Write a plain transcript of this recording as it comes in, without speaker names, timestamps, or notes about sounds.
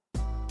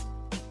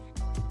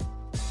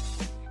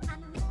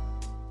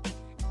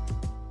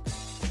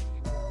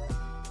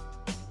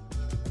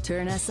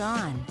Turn us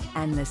on,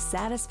 and the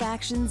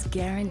satisfaction's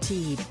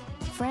guaranteed.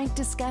 Frank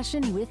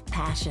discussion with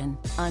passion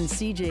on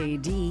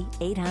CJAD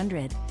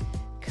 800.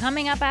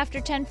 Coming up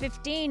after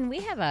 10:15, we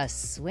have a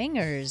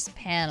swingers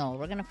panel.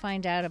 We're going to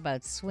find out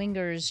about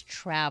swingers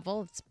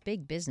travel. It's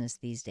big business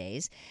these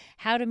days.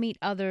 How to meet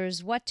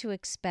others, what to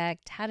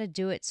expect, how to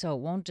do it so it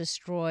won't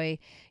destroy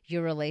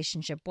your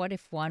relationship. What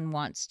if one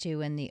wants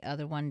to and the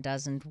other one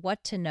doesn't?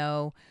 What to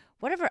know.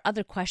 Whatever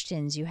other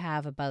questions you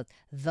have about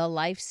the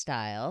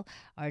lifestyle,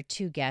 our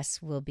two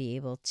guests will be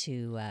able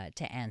to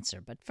answer.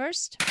 But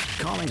first,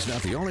 calling's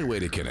not the only way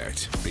to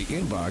connect. The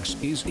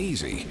inbox is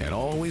easy and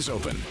always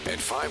open at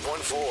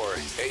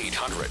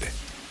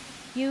 514-800.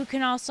 You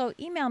can also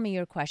email me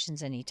your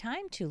questions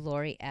anytime to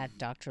Laurie at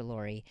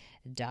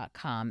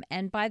drlaurie.com.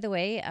 And by the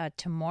way,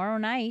 tomorrow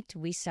night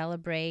we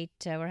celebrate,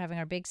 we're having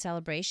our big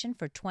celebration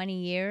for 20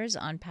 years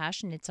on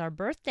Passion. It's our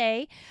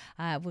birthday.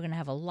 We're going to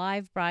have a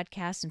live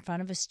broadcast in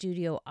front of a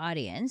studio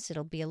audience.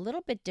 It'll be a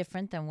little bit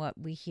different than what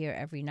we hear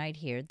every night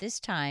here. This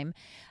time,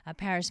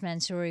 Paris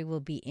Mansouri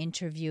will be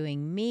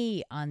interviewing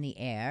me on the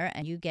air,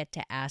 and you get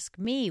to ask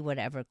me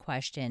whatever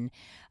question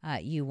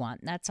you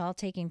want. And that's all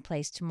taking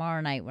place tomorrow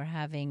night. We're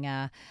having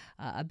a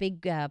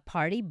big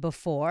party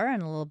before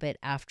and a little bit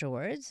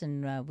afterwards,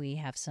 and we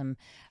have some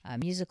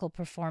musical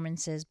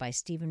performances by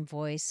Stephen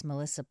Voice,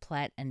 Melissa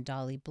Plett, and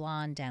Dolly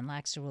Blonde. Dan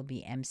Laxer will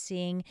be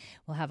emceeing.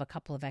 We'll have a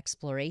couple of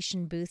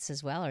exploration booths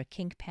as well. Our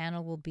kink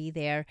panel will be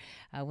there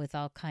with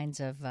all kinds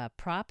of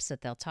props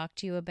that they'll talk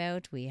to you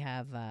about. We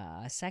have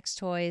sex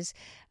toys,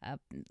 a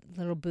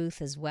little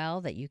booth as well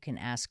that you can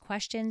ask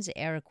questions.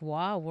 Eric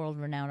Waugh, a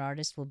world-renowned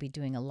artist, will be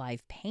doing a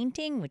live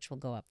painting, which will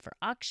go up for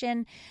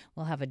auction.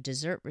 We'll have a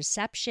dessert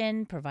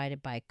reception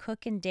provided by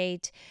Cook and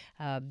Date,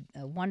 a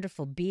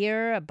wonderful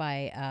beer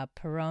by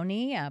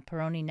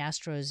Peroni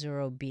Nastro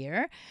Azzurro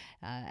beer,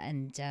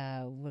 and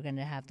we're going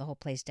to have the whole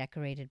place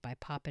decorated by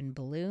poppin'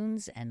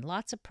 balloons and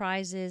lots of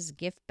prizes,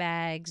 gift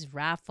bags,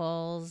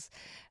 raffles.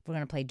 We're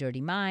going to play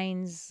Dirty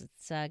Minds.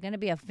 It's going to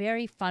be a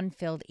very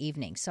fun-filled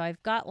evening. So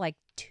I've got like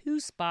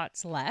 2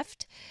 spots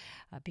left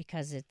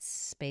because its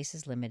space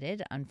is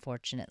limited,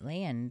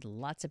 unfortunately, and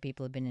lots of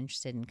people have been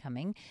interested in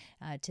coming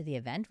to the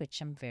event,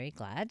 which I'm very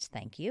glad.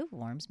 Thank you.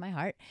 Warms my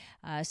heart.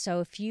 So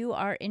if you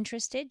are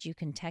interested, you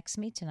can text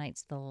me.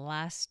 Tonight's the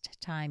last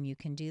time you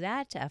can do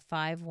that,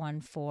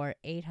 514-800,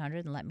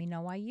 and let me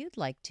know why you'd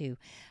like to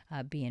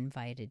be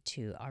invited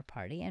to our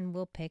party, and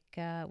we'll pick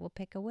a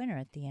winner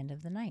at the end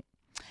of the night.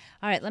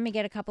 All right, let me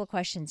get a couple of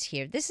questions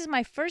here. This is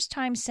my first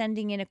time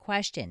sending in a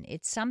question.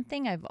 It's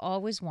something I've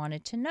always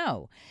wanted to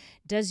know.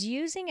 Does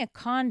using a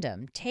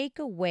condom take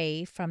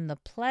away from the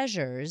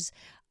pleasures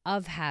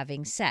of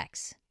having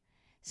sex?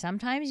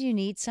 Sometimes you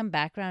need some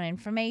background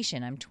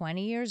information. I'm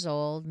 20 years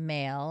old,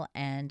 male,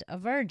 and a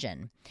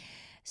virgin.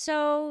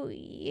 So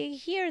you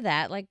hear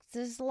that, like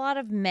there's a lot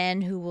of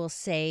men who will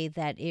say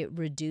that it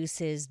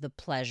reduces the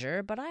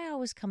pleasure, but I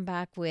always come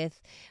back with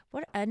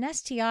what an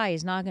STI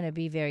is not going to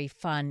be very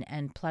fun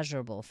and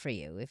pleasurable for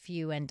you if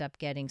you end up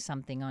getting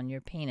something on your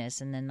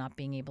penis and then not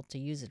being able to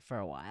use it for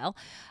a while.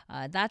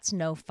 That's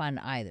no fun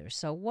either.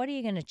 So what are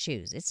you going to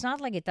choose? It's not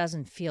like it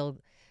doesn't feel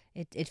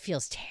It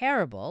feels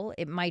terrible.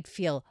 It might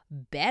feel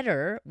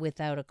better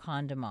without a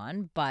condom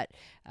on, but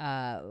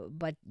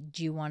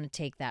do you want to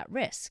take that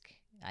risk?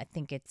 I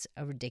think it's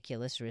a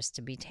ridiculous risk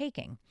to be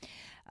taking.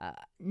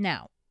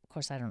 Now, of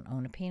course, I don't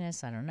own a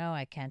penis. I don't know.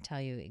 I can't tell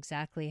you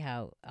exactly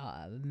how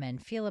men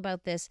feel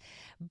about this.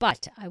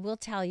 But I will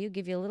tell you,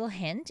 give you a little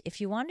hint. If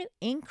you want to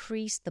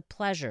increase the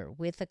pleasure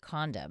with a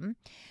condom,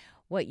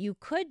 what you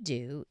could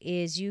do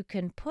is you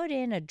can put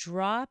in a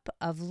drop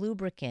of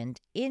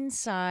lubricant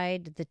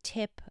inside the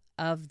tip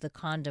of the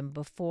condom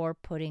before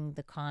putting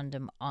the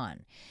condom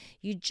on.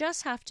 You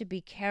just have to be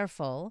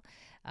careful.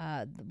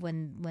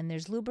 When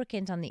there's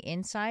lubricant on the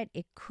inside,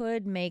 it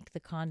could make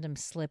the condom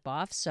slip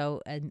off.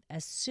 So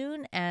as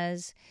soon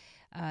as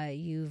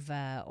you've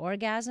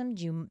orgasmed,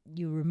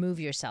 you remove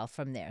yourself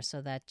from there so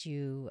that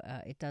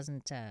it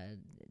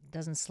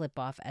doesn't slip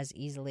off as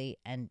easily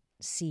and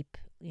seep.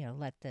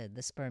 Let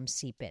the sperm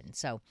seep in.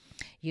 So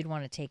you'd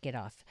want to take it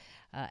off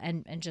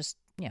and just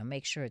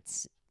make sure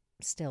it's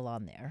still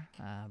on there.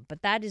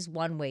 But that is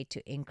one way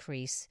to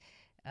increase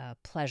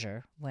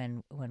pleasure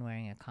when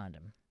wearing a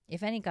condom.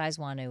 If any guys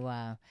want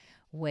to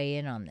weigh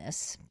in on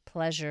this,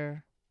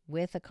 pleasure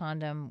with a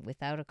condom,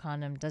 without a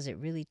condom, does it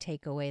really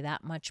take away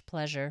that much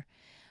pleasure?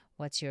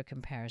 What's your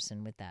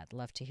comparison with that?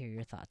 Love to hear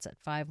your thoughts at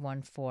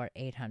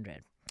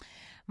 514-800.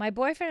 My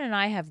boyfriend and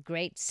I have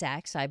great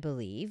sex, I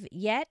believe,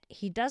 yet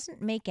he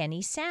doesn't make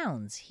any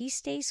sounds. He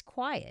stays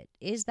quiet.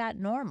 Is that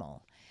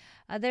normal?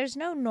 There's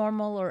no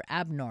normal or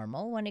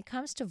abnormal. When it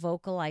comes to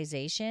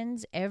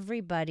vocalizations,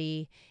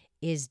 everybody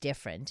is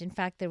different. In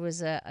fact, there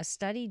was a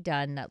study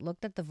done that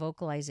looked at the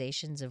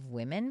vocalizations of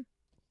women,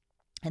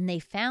 and they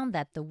found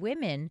that the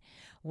women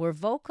were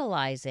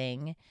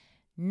vocalizing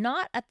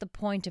not at the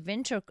point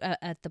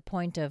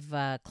of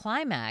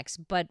climax,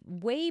 but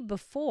way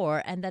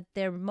before, and that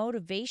their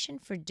motivation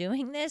for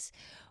doing this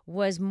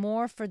was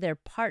more for their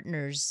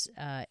partner's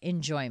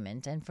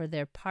enjoyment and for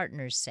their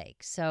partner's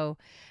sake. So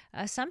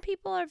some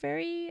people are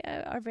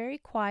very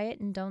quiet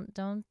and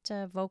don't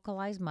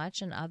vocalize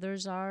much, and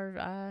others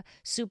are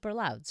super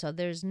loud. So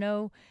there's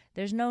no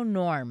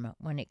norm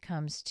when it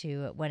comes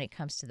to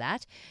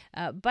that.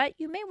 But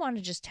you may want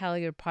to just tell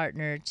your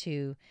partner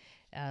to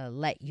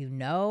let you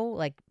know.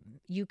 Like,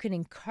 you can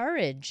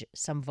encourage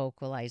some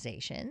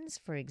vocalizations,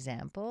 for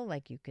example.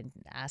 Like, you can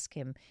ask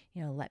him,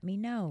 let me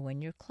know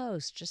when you're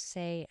close. Just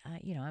say,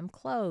 I'm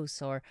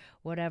close, or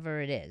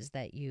whatever it is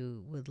that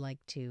you would like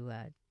to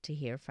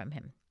hear from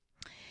him.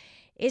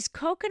 Is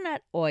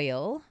coconut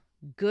oil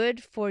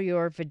good for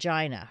your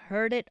vagina?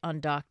 Heard it on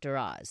Dr.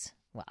 Oz.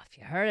 Well, if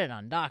you heard it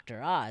on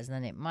Dr. Oz,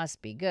 then it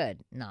must be good.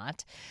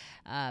 Not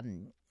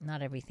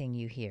everything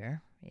you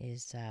hear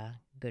is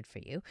good for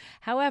you.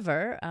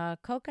 However,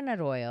 coconut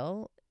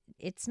oil,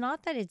 it's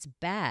not that it's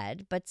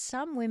bad, but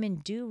some women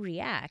do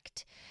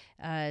react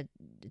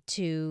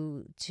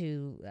to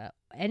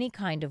any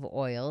kind of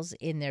oils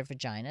in their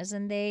vaginas,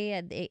 and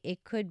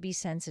it could be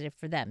sensitive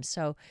for them.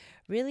 So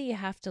really, you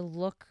have to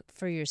look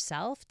for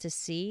yourself to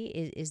see,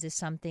 is this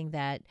something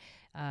that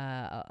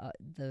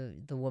the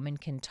woman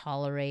can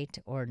tolerate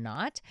or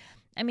not.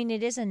 I mean,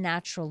 it is a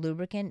natural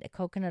lubricant.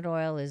 Coconut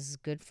oil is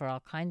good for all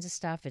kinds of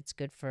stuff. It's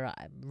good for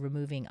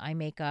removing eye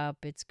makeup.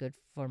 It's good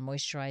for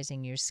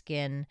moisturizing your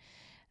skin.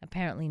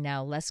 Apparently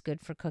now less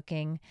good for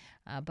cooking,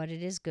 but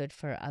it is good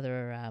for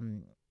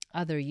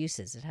other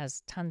uses. It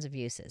has tons of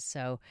uses.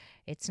 So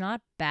it's not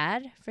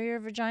bad for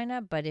your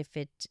vagina, but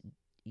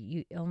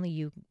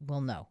you will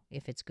know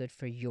if it's good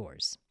for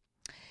yours.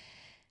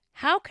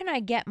 How can I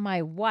get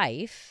my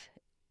wife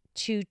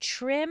to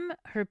trim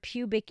her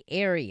pubic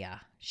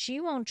area?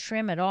 She won't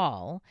trim at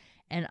all,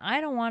 and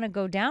I don't want to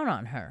go down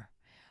on her.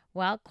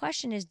 Well,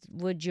 question is,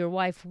 would your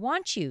wife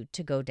want you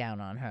to go down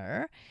on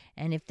her?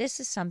 And if this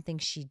is something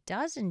she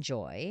does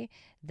enjoy,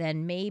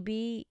 then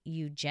maybe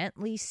you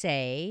gently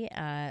say,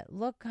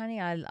 look, honey,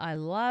 I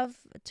love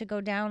to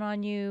go down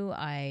on you.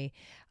 I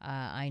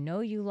know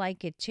you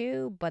like it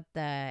too, but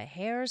the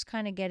hairs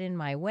kind of get in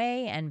my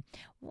way. And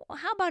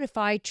how about if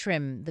I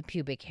trim the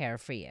pubic hair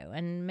for you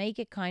and make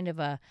it kind of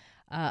a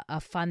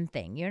fun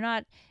thing? You're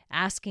not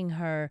asking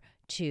her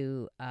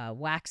to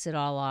wax it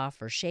all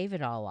off or shave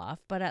it all off,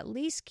 but at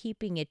least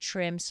keeping it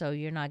trim so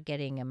you're not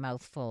getting a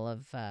mouthful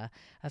of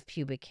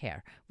pubic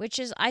hair, which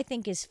I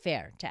think is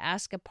fair to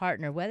ask a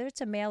partner, whether it's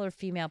a male or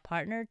female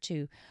partner,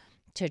 to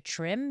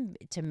trim,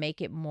 to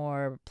make it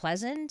more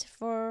pleasant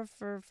for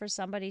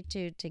somebody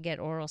to get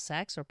oral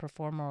sex or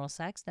perform oral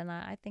sex. Then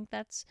I think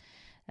that's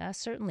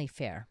certainly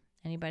fair.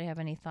 Anybody have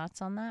any thoughts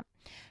on that?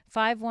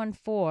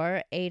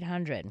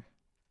 514-800.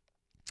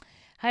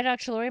 Hi,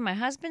 Dr. Laurie. My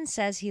husband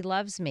says he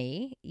loves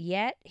me,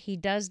 yet he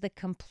does the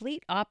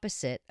complete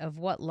opposite of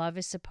what love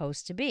is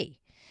supposed to be.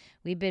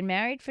 We've been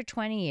married for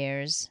 20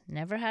 years,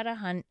 never had a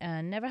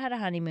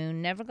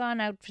honeymoon, never gone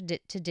out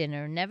to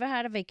dinner, never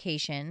had a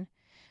vacation.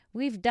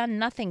 We've done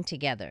nothing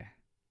together.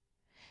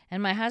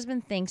 And my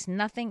husband thinks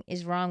nothing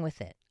is wrong with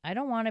it. I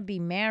don't want to be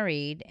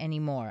married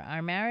anymore.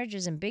 Our marriage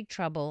is in big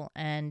trouble,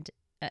 and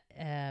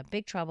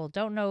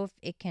don't know if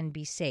it can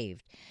be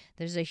saved.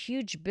 There's a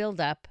huge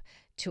buildup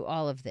to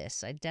all of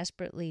this. I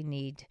desperately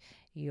need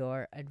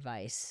your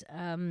advice.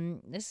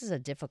 This is a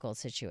difficult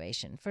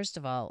situation. First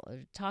of all,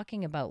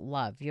 talking about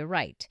love, you're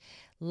right.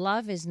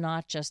 Love is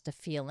not just a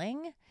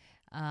feeling.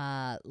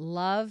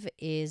 Love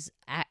is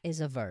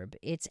a verb.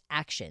 It's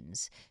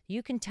actions.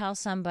 You can tell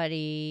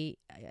somebody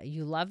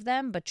you love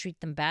them but treat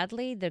them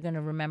badly. They're going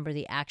to remember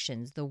the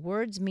actions. The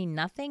words mean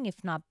nothing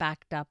if not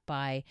backed up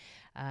by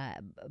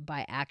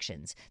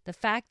actions. The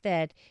fact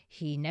that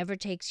he never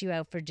takes you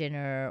out for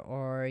dinner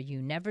or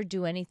you never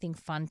do anything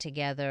fun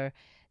together,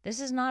 this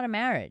is not a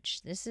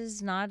marriage. This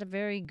is not a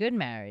very good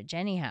marriage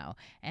anyhow.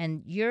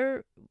 And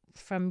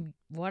from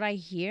what I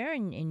hear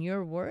in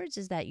your words,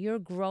 is that you're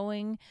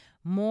growing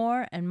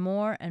more and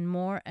more and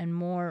more and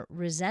more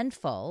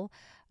resentful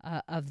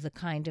of the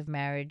kind of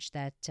marriage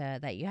that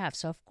you have.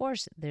 So, of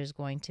course, there's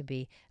going to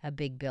be a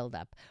big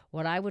buildup.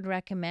 What I would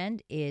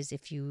recommend is,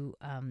 if you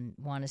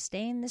want to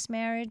stay in this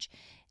marriage,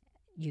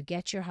 you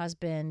get your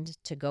husband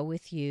to go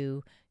with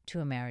you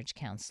to a marriage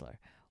counselor.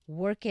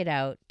 Work it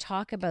out,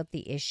 talk about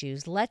the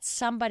issues, let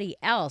somebody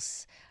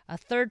else, a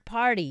third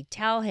party,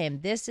 tell him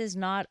this is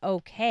not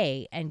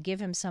okay, and give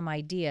him some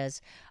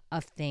ideas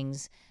of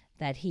things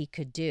that he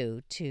could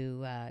do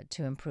to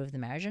improve the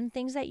marriage, and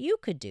things that you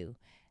could do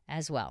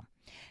as well.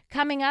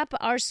 Coming up,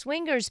 our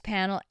swingers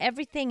panel,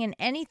 everything and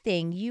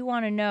anything you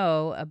want to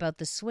know about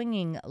the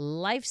swinging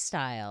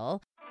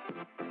lifestyle.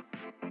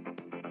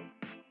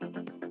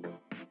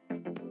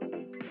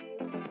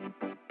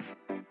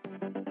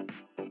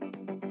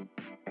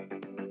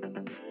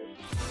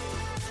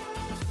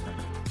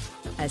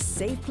 A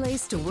safe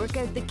place to work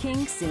out the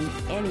kinks in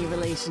any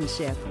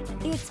relationship.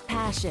 It's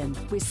Passion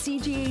with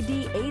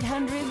CJAD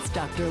 800's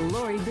Dr.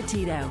 Laurie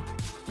Betito.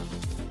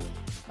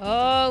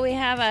 Oh, we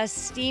have a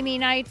steamy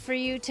night for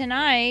you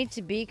tonight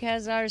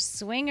because our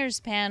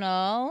swingers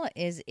panel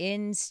is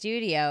in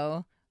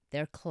studio.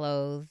 They're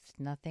clothed.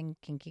 Nothing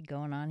kinky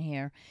going on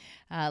here.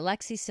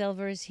 Lexi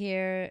Silver is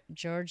here.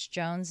 George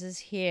Jones is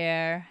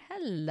here.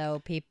 Hello,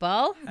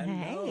 people.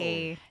 Hello.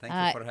 Hey.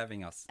 Thank you for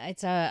having us.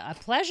 It's a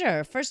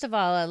pleasure. First of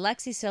all,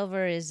 Lexi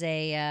Silver is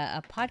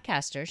a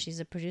podcaster.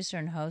 She's a producer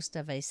and host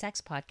of a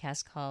sex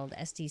podcast called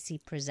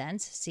SDC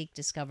Presents, Seek,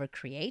 Discover,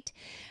 Create.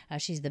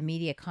 She's the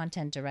media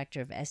content director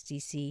of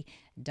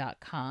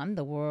SDC.com,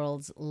 the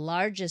world's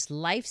largest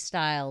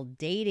lifestyle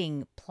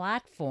dating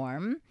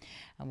platform.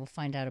 We'll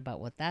find out about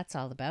what that's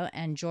all about.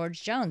 And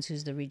George Jones,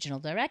 who's the regional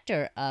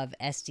director of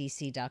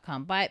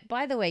SDC.com.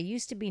 By the way,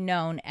 used to be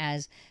known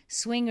as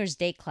Swingers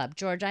Date Club.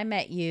 George, I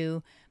met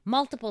you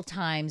multiple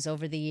times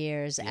over the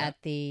years at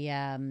the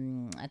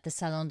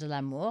Salon de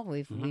l'Amour.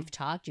 We've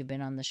talked. You've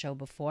been on the show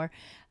before.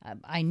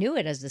 I knew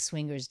it as the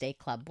Swingers Date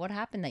Club. What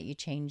happened that you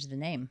changed the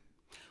name?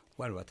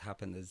 Well, what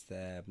happened is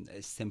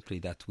simply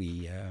that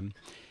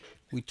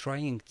we're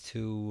trying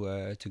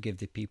to give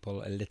the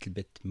people a little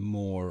bit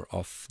more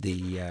of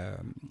the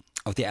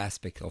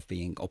aspect of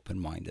being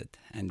open-minded,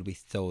 and we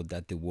thought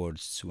that the word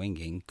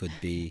swinging could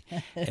be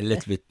a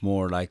little bit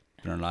more like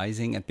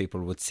penalizing, and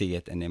people would see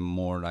it in a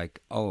more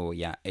like, oh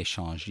yeah,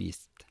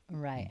 échangiste.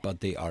 Right. But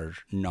they are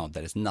not.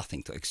 There is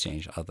nothing to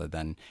exchange other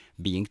than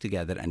being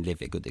together and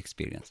live a good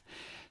experience.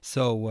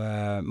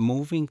 So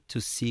moving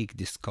to seek,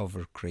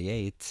 discover,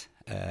 create,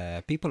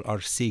 people are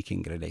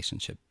seeking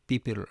relationship.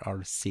 People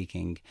are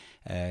seeking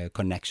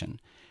connection.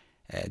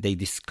 They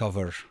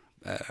discover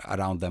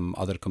around them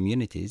other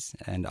communities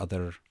and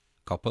other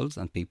couples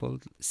and people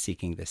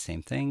seeking the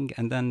same thing,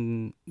 and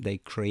then they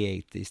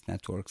create these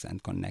networks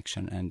and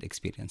connection and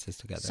experiences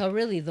together. So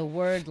really the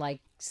word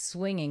like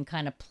swinging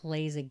kind of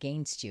plays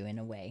against you in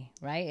a way,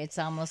 right? It's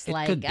almost It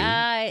like could be.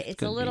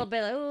 It's a little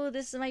bit, oh,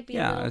 this might be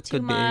a little it too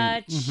could be.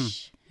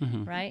 much,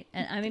 right?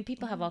 And I mean,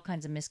 people have all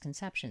kinds of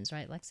misconceptions,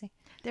 right, Lexi?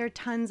 There are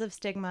tons of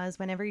stigmas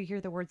whenever you hear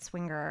the word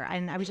swinger.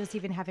 And I was just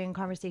even having a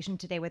conversation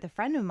today with a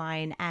friend of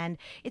mine, and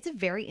it's a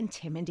very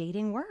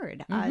intimidating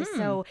word.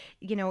 So,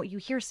 you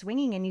hear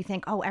swinging and you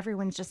think, oh,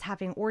 everyone's just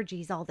having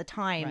orgies all the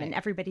time and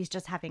everybody's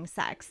just having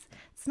sex.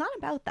 It's not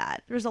about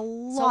that. There's a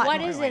lot. So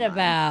what more is it going on.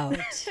 about?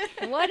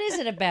 What is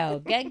it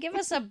about? Give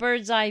us a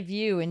bird's eye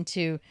view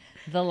into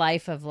the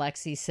life of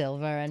Lexi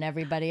Silver and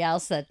everybody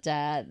else that's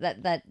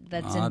involved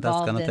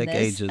that's gonna in take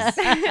this. ages.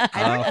 I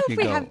don't know Off if you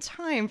we go. have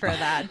time for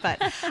that,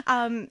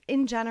 but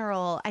in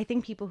general, I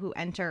think people who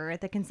enter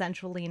the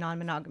consensually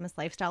non-monogamous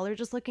lifestyle are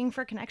just looking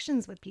for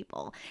connections with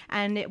people.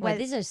 And Well,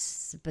 these are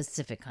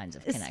specific kinds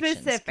of connections.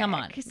 Specific. Come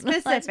on.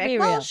 Specific. Let's be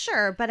well, real.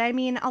 sure. But I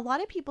mean, a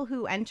lot of people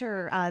who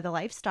enter the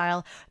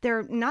lifestyle,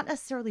 they're not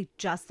necessarily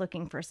just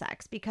looking for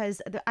sex,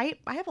 because I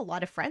have a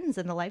lot of friends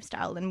in the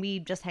lifestyle, and we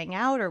just hang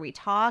out or we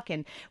talk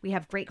and we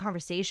have great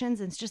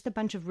conversations. And it's just a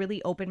bunch of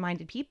really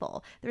open-minded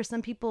people. There's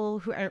some people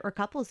who are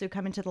couples who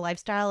come into the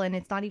lifestyle, and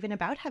it's not even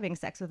about having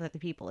sex with other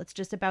people. It's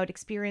just about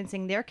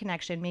experiencing their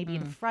connection maybe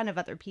in front of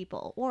other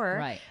people,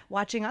 or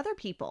watching other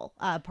people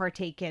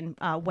partake in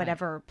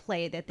whatever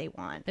play that they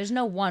want. There's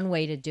no one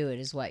way to do it,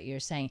 is what you're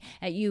saying.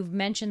 You've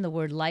mentioned the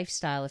word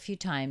lifestyle a few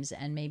times,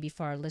 and maybe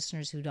for our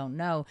listeners who don't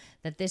know,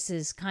 that this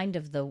is kind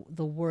of the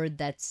word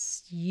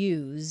that's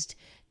used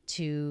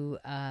to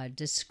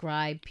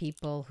describe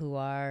people who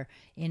are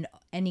in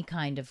any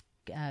kind of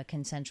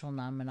consensual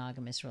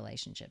non-monogamous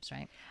relationships,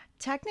 right?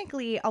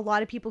 Technically, a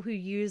lot of people who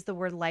use the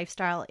word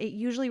lifestyle, it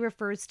usually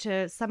refers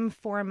to some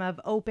form of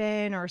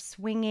open or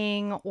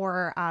swinging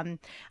or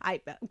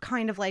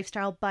kind of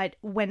lifestyle. But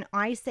when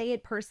I say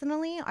it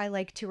personally, I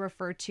like to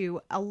refer to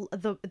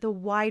the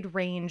wide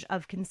range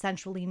of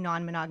consensually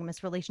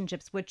non-monogamous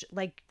relationships, which,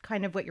 like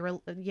kind of what you're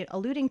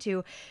alluding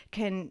to,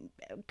 can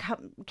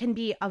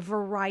be a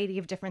variety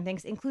of different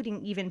things,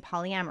 including even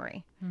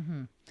polyamory.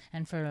 Mm-hmm.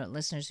 And for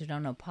listeners who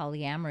don't know,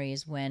 polyamory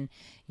is when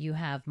you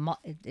have,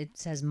 it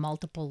says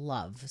multiple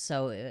love.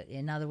 So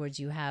in other words,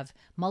 you have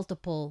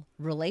multiple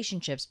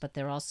relationships, but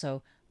they're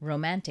also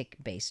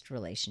romantic-based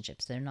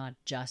relationships. They're not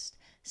just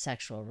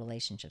sexual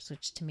relationships,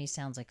 which to me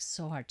sounds like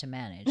so hard to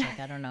manage. Like,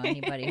 I don't know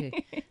anybody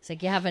who, it's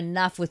like you have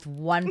enough with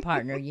one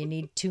partner. You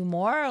need two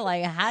more?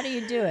 Like, how do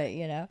you do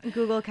it,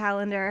 Google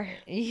Calendar.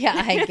 Yeah,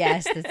 I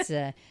guess that's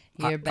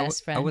your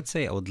best friend. I would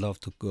say I would love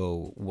to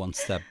go one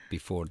step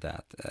before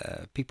that.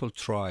 People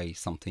try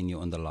something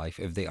new in their life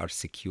if they are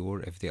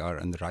secure, if they are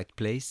in the right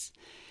place,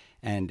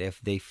 and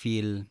if they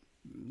feel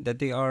that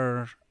they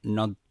are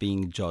not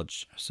being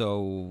judged.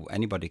 So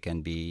anybody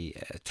can be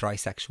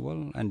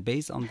trisexual, and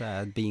based on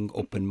that, being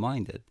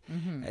open-minded.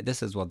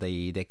 This is what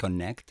they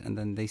connect, and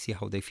then they see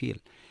how they feel.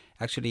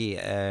 Actually,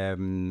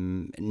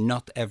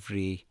 not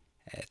every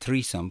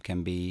threesome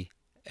can be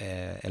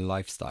a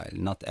lifestyle.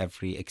 Not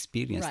every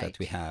experience that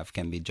we have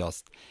can be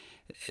just,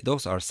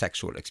 those are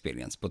sexual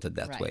experience, put it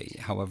that way.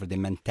 However, the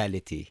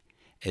mentality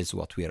is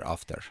what we're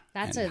after.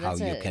 That's how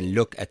you can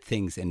look at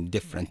things in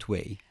different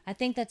way. I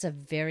think that's a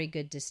very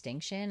good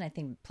distinction. I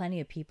think plenty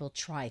of people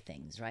try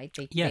things, right?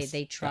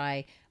 They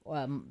try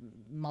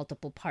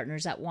multiple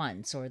partners at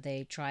once, or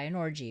they try an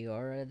orgy,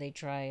 or they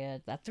try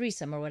a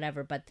threesome or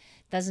whatever, but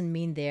doesn't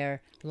mean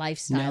they're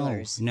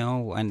lifestylers.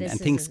 No, and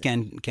things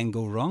can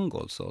go wrong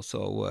also.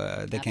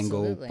 So they can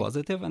go Absolutely.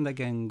 positive and they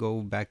can go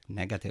back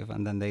negative,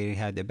 and then they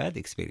had a bad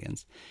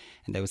experience.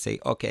 And they would say,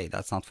 okay,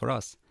 that's not for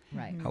us.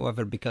 Right.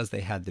 However, because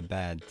they had the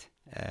bad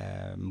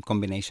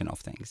combination of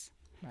things,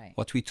 Right.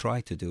 what we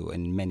try to do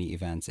in many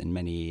events, in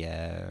many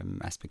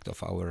aspects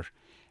of our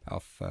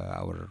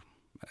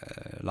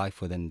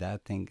life within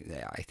that thing,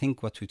 I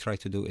think what we try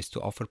to do is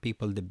to offer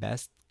people the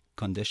best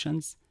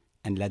conditions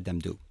and let them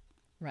do.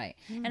 Right.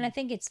 And I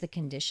think it's the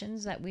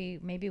conditions that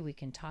maybe we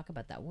can talk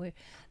about that.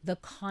 The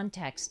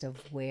context of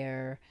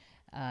where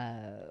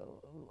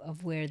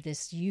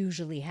this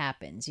usually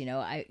happens. You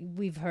know,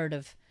 we've heard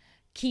of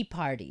key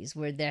parties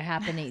where they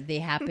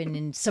happen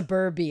in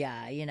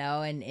suburbia, you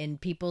know, and in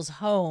people's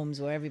homes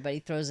where everybody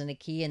throws in a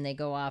key and they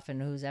go off, and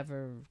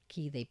whoever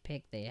key they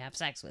pick, they have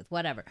sex with,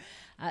 whatever.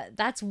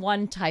 That's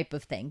one type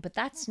of thing, but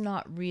that's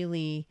not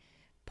really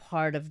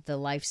part of the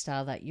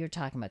lifestyle that you're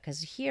talking about,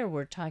 because here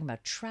we're talking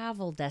about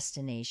travel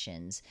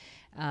destinations,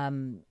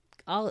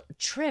 all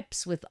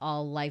trips with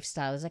all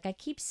lifestyles. Like I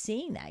keep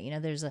seeing that, you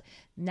know,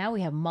 now we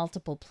have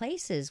multiple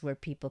places where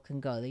people can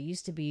go. There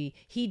used to be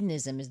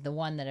hedonism is the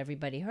one that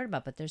everybody heard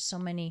about, but there's so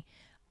many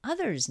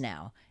others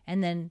now,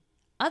 and then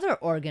other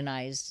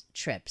organized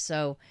trips.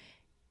 So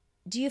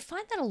do you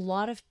find that a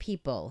lot of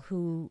people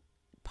who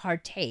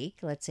partake,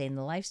 let's say, in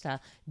the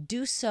lifestyle,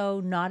 do so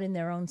not in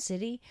their own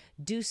city,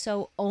 do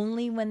so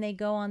only when they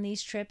go on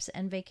these trips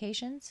and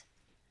vacations?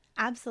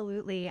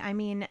 Absolutely. I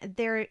mean,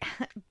 they're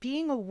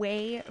being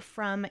away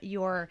from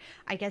your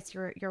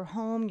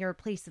home, your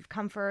place of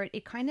comfort.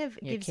 It kind of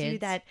gives you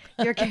that,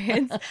 your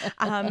kids,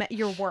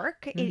 your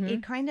work.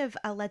 It kind of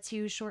lets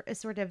you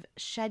sort of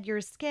shed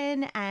your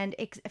skin and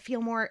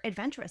feel more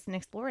adventurous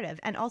and explorative,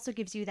 and also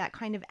gives you that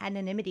kind of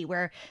anonymity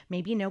where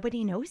maybe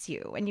nobody knows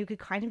you and you could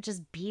kind of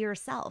just be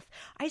yourself.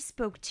 I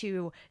spoke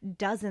to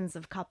dozens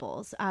of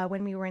couples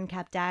when we were in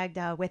Cap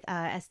d'Agde with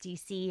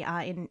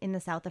SDC in the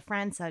south of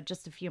France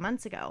just a few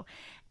months ago.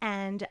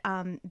 And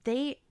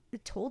they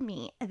told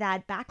me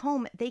that back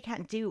home they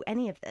can't do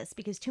any of this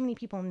because too many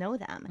people know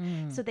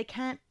them. So they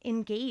can't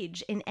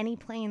engage in any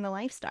play in the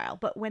lifestyle.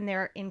 But when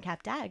they're in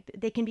Cap d'Agde,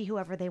 they can be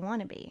whoever they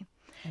want to be.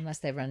 Unless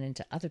they run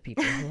into other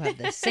people who have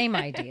the same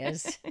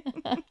ideas.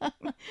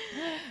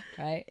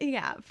 Right?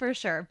 Yeah, for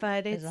sure.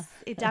 But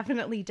it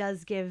definitely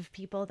does give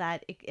people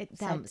that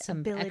some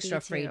ability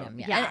extra freedom.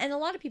 to, Yeah. And a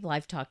lot of people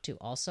I've talked to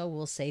also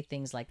will say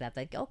things like that.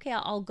 Like, okay,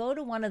 I'll go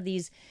to one of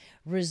these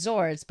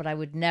resorts, but I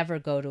would never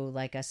go to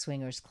like a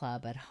swingers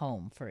club at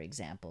home, for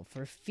example,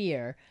 for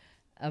fear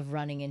of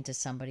running into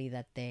somebody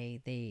that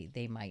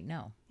they might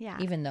know. Yeah.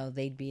 Even though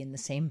they'd be in the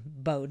same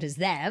boat as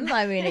them.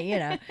 I mean, you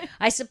know,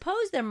 I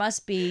suppose there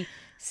must be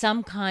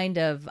some kind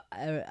of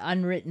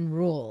unwritten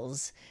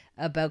rules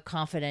about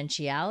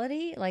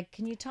confidentiality. Like,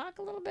 can you talk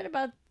a little bit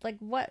about like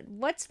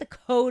what's the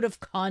code of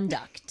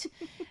conduct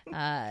with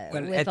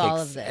ethics, all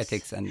of this?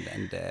 Ethics and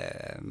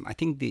I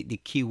think the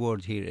key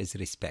word here is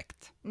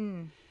respect.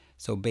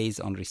 So based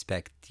on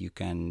respect, you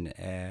can,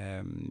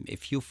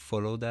 if you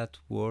follow that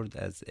word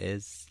as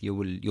is, you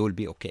will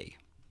be okay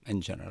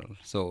in general.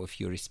 So if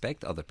you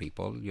respect other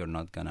people, you're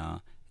not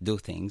gonna do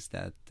things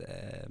that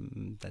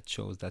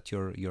shows that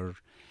you're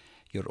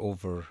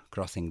over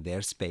crossing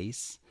their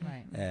space.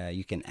 Right.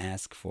 You can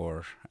ask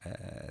for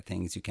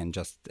things. You can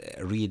just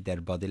read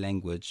their body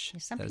language.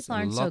 Some There's people a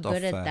aren't so lot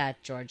good of, at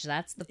that, George.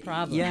 That's the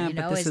problem. Yeah, you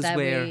know, but this is that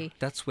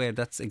where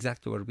that's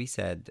exactly what we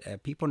said.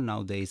 People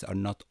nowadays are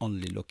not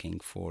only looking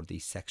for the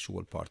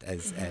sexual part,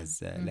 as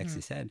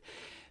Lexi said.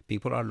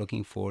 People are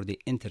looking for the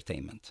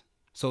entertainment.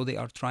 So they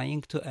are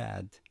trying to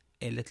add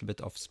a little bit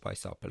of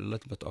spice up, a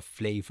little bit of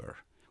flavor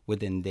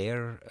within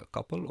their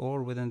couple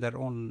or within their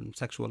own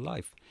sexual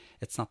life.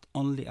 It's not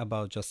only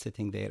about just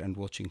sitting there and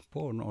watching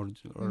porn or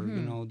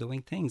you know,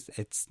 doing things.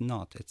 It's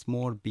not. It's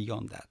more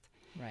beyond that.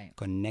 Right.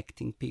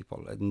 Connecting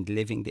people and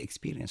living the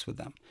experience with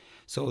them.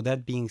 So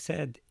that being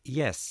said,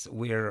 yes,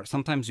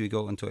 sometimes we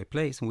go into a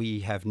place and we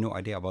have no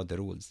idea about the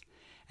rules.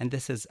 And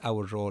this is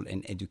our role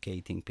in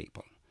educating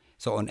people.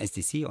 So on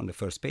SDC, on the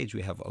first page,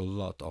 we have a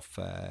lot of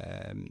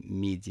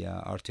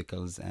media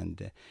articles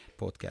and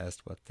podcasts,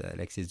 what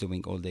Lexi is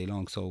doing all day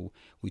long. So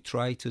we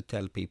try to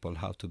tell people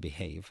how to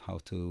behave, how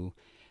to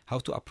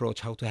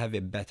approach, how to have a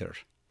better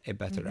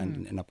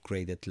and an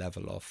upgraded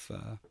level of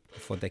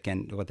what they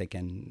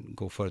can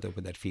go further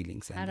with their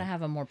feelings. How to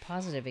have a more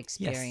positive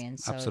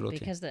experience. Yes, absolutely.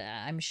 Because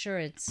I'm sure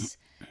it's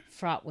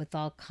fraught with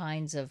all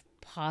kinds of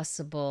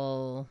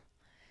possible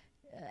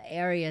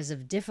areas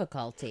of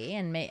difficulty,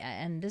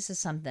 and this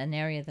is an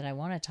area that I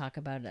want to talk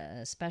about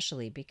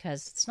especially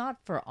because it's not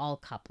for all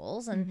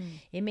couples, and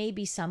it may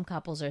be some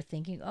couples are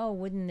thinking, oh,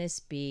 wouldn't this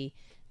be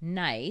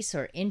nice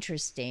or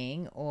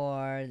interesting,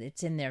 or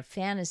it's in their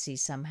fantasy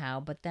somehow,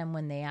 but then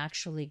when they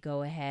actually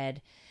go ahead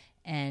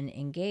and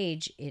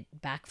engage, it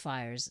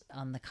backfires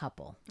on the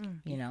couple.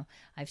 You know,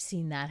 I've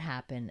seen that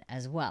happen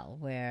as well,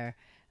 where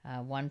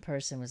one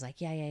person was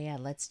like, yeah,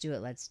 let's do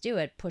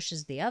it,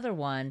 pushes the other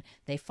one.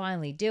 They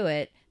finally do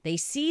it. They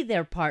see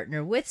their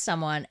partner with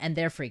someone and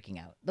they're freaking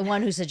out. The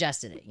one who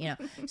suggested it, you know.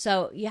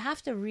 So you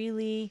have to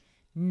really,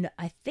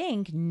 I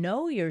think,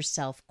 know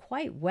yourself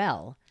quite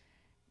well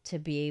to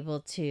be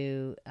able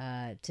to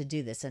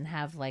do this and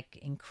have like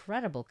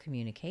incredible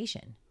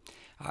communication.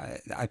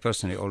 I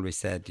personally always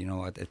said, you know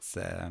what, it's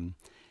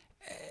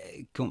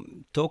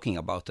talking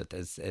about it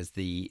is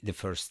the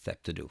first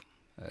step to do.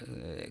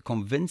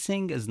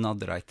 Convincing is not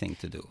the right thing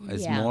to do.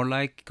 It's more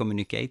like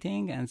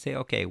communicating and say,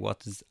 okay,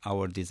 what is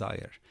our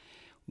desire?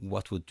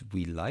 What would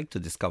we like to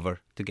discover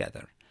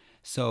together?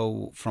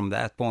 So from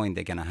that point,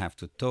 they're going to have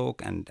to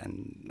talk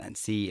and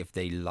see if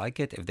they like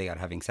it. If they are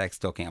having sex,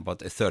 talking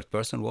about a third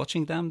person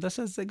watching them, this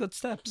is a good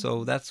step.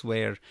 So that's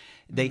where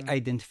they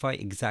identify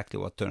exactly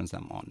what turns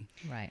them on.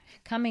 Right.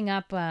 Coming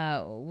up,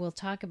 we'll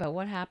talk about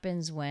what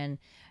happens when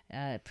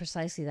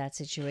precisely that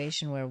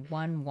situation where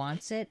one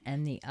wants it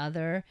and the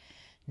other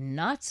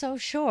not so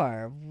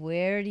sure.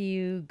 Where do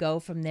you go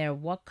from there?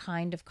 What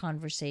kind of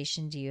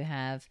conversation do you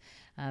have?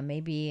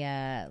 Maybe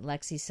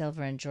Lexi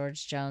Silver and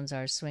George Jones,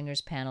 our swingers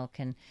panel,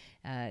 can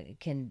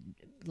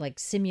like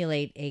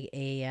simulate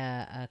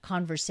a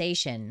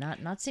conversation,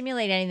 not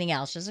simulate anything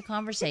else, just a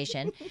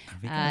conversation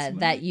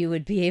that you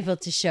would be able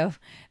to show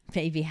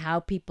maybe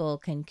how people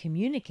can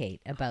communicate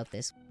about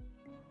this.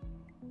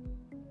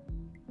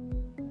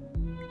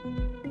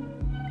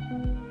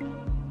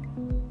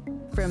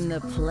 From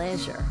the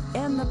pleasure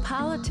and the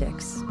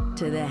politics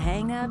to the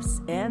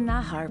hang-ups and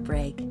the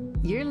heartbreak,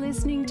 you're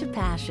listening to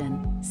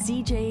Passion,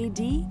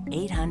 CJAD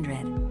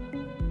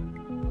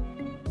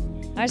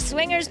 800. Our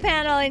swingers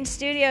panel in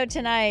studio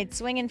tonight,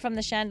 swinging from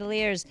the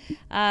chandeliers.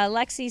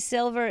 Lexi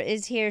Silver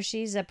is here.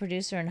 She's a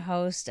producer and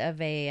host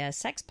of a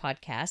sex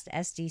podcast,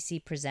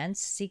 SDC Presents,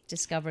 Seek,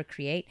 Discover,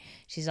 Create.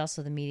 She's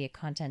also the media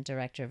content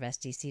director of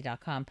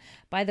SDC.com.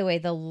 By the way,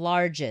 the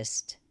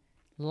largest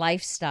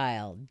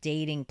lifestyle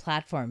dating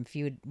platform. If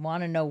you would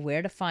want to know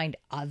where to find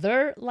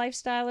other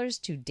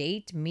lifestylers to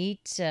date,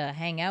 meet,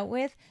 hang out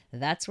with,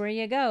 that's where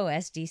you go,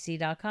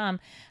 sdc.com.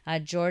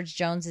 George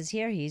Jones is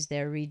here. He's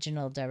their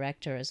regional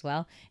director as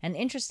well. And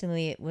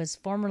interestingly, it was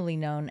formerly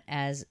known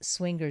as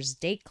Swingers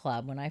Date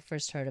Club. When I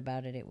first heard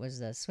about it, it was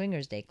the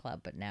Swingers Date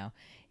Club, but now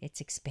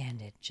it's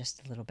expanded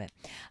just a little bit.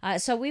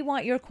 So we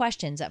want your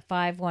questions at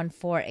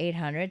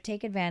 514-800.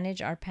 Take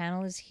advantage. Our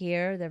panel is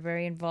here. They're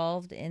very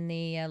involved in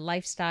the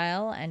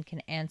lifestyle and can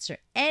answer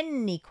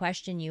any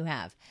question you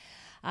have.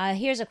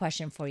 Here's a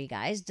question for you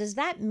guys. Does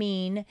that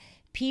mean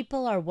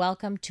people are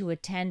welcome to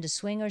attend a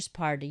swingers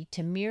party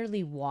to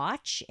merely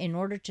watch in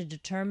order to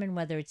determine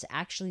whether it's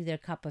actually their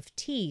cup of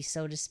tea,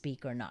 so to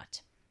speak, or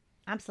not?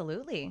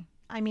 Absolutely.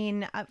 I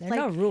mean, there are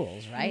no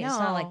rules, right? No. It's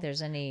not like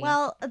there's any.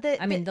 Well,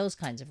 those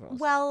kinds of rules.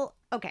 Well,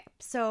 okay.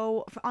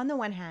 So on the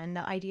one hand,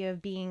 the idea of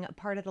being a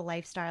part of the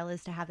lifestyle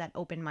is to have that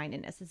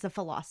open-mindedness. It's a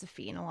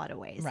philosophy in a lot of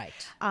ways. Right.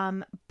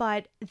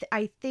 But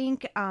I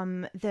think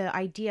the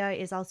idea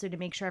is also to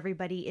make sure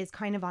everybody is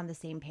kind of on the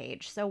same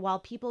page. So while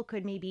people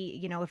could maybe,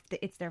 you know, if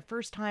it's their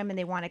first time and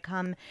they want to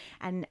come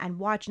and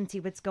watch and see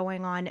what's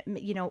going on,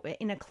 you know,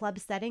 in a club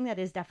setting, that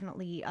is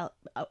definitely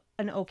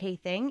an okay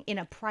thing. In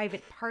a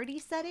private party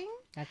setting,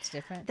 that's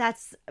different.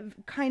 That's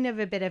kind of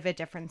a bit of a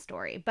different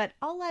story. But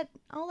I'll let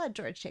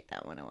George take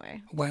that one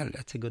away. Well,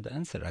 that's a good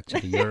answer,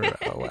 actually.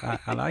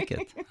 I like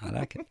it.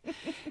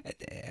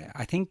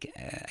 I think,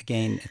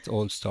 again, it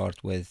all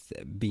starts with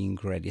being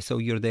ready. So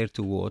you're there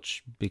to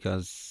watch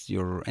because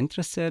you're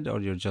interested or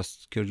you're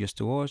just curious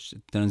to watch.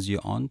 It turns you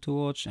on to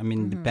watch. I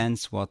mean,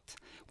 depends what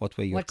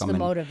way you're coming. What's the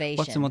motivation?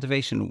 What's the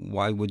motivation?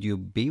 Why would you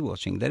be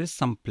watching? There is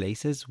some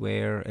places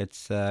where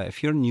it's,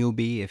 if you're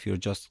newbie, if you're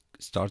just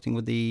starting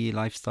with the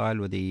lifestyle,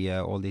 with the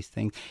all these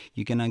things,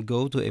 you're gonna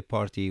go to a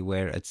party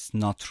where it's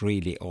not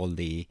really all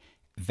the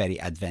very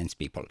advanced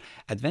people.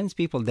 Advanced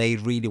people, they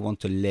really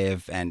want to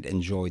live and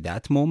enjoy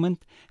that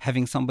moment.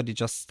 Having somebody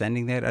just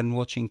standing there and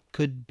watching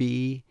could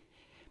be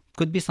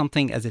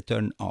something as a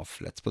turn off.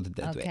 Let's put it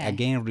that way.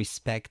 Again,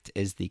 respect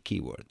is the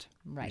key word.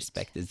 Right.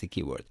 Respect is the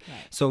key word.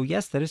 Right. So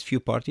yes, there is few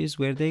parties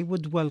where they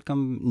would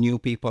welcome new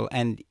people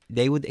and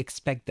they would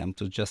expect them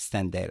to just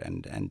stand there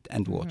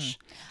and watch.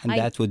 And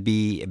that would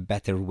be a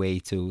better way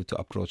to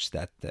approach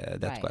that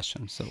right.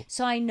 question.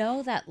 So I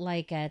know that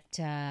like at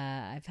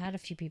I've had a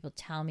few people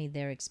tell me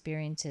their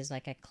experiences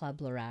like at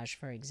Club L'Orage,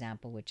 for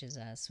example, which is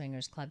a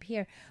swingers club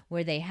here,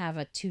 where they have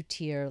a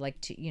two-tier,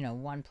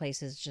 one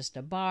place is just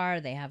a bar,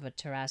 they have a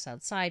terrace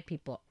outside,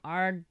 people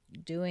are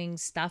doing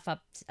stuff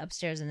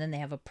upstairs, and then they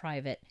have a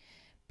private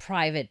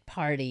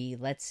party,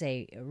 let's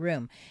say a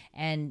room.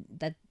 And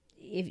that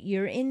if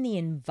you're in the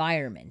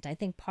environment, I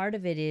think part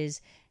of it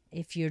is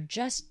if you're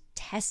just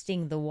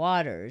testing the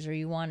waters or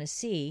you want to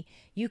see,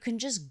 you can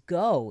just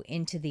go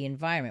into the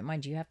environment.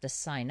 Mind you, you have to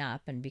sign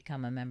up and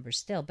become a member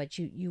still, but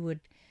you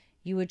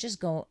would just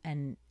go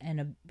and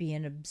be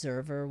an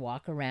observer,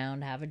 walk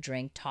around, have a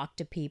drink, talk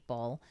to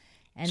people,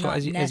 and so not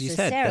as you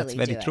said, that's necessarily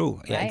very do it,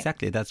 true. Yeah, right?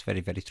 exactly. That's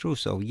very, very true.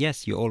 So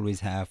yes, you always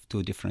have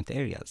two different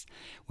areas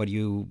where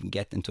you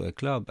get into a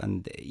club,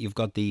 and you've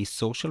got the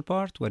social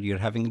part where you're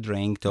having a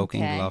drink,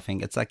 talking, Okay.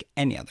 laughing. It's like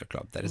any other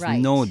club. There is Right.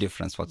 no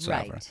difference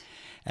whatsoever. Right.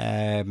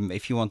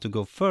 If you want to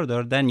go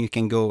further, then you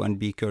can go and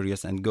be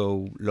curious and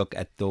go look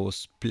at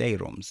those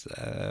playrooms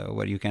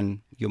where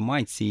you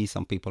might see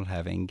some people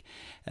having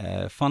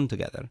fun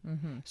together.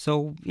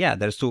 So yeah,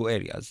 there's two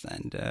areas,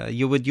 and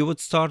you would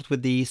start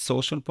with the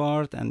social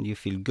part, and you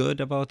feel good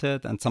about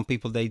it. And some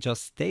people, they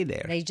just stay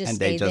there, They just and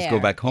stay they just there. go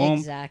back home.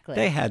 Exactly.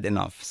 They had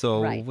enough,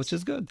 so Right. which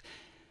is good.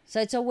 So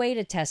it's a way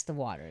to test the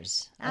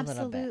waters a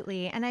little bit.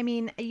 Absolutely. And I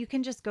mean, you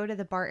can just go to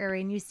the bar area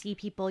and you see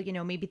people,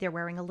 maybe they're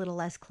wearing a little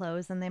less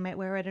clothes than they might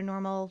wear at a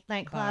normal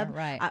nightclub. Bar,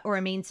 right. Or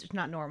a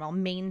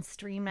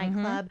mainstream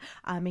nightclub.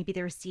 Maybe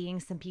they're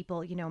seeing some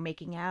people,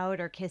 making out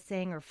or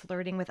kissing or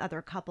flirting with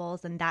other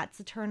couples, and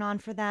that's a turn on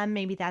for them.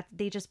 Maybe that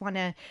they just want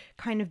to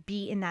kind of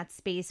be in that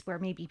space where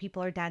maybe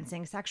people are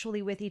dancing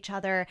sexually with each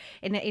other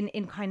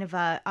in kind of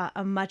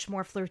a much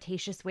more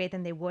flirtatious way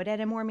than they would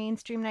at a more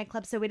mainstream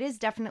nightclub. So it is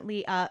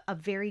definitely a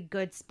very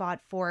good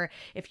spot for,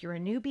 if you're a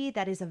newbie,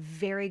 that is a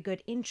very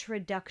good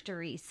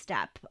introductory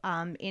step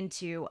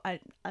into a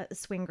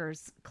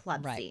swingers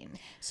club Right. scene.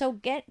 So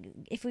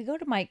if we go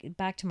to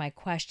back to my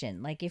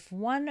question, like if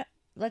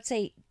let's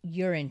say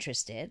you're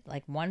interested,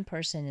 like one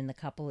person in the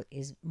couple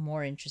is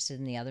more interested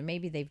than the other.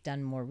 Maybe they've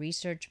done more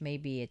research.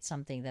 Maybe it's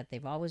something that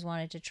they've always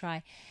wanted to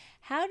try.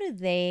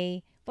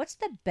 What's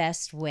the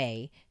best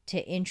way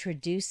to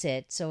introduce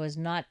it so as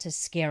not to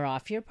scare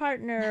off your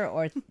partner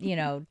or,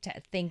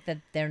 to think that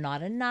they're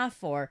not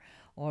enough or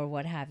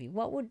what have you?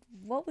 What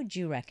would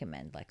you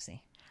recommend, Lexi?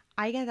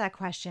 I get that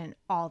question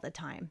all the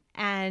time,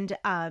 and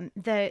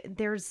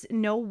there's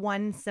no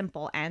one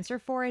simple answer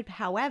for it.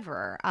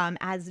 However,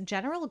 as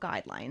general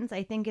guidelines,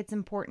 I think it's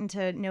important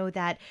to know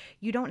that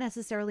you don't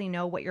necessarily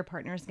know what your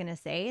partner is going to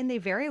say, and they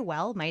very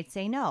well might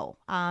say no.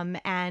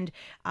 And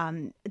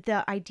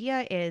the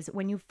idea is,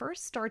 when you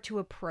first start to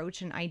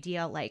approach an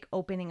idea like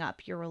opening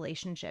up your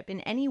relationship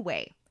in any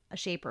way, a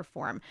shape or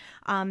form,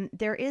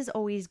 there is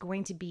always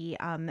going to be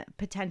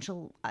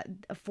potential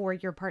for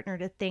your partner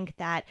to think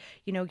that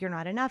you're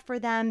not enough for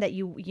them, that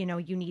you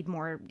need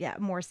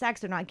more sex,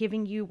 they're not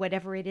giving you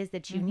whatever it is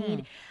that you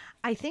need.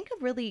 I think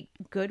a really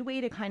good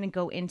way to kind of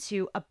go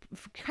into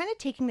kind of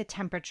taking the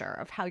temperature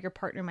of how your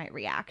partner might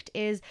react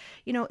is,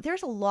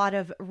 there's a lot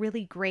of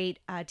really great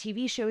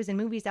TV shows and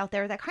movies out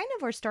there that kind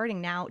of are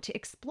starting now to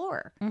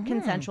explore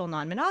consensual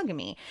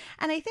non-monogamy.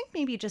 And I think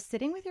maybe just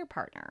sitting with your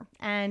partner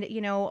and,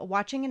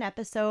 watching an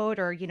episode,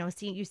 or, you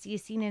see a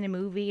scene in a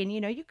movie, and,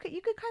 you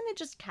could kind of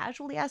just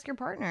casually ask your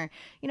partner,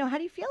 how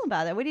do you feel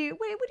about it? What do you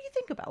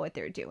think about what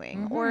they're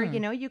doing? Or,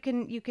 you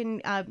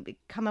can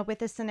come up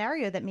with a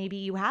scenario that maybe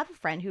you have a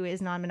friend who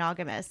is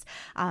non-monogamous,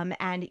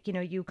 and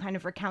you kind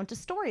of recount a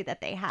story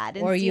that they had,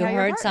 and Or see you how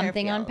your heard partner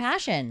something on feels.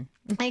 Passion.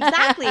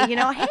 Exactly.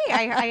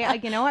 Hey,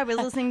 I was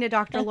listening to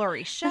Dr.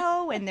 Laurie's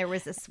show, and there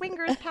was a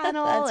swingers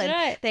panel, That's and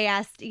right. they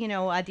asked,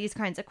 these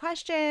kinds of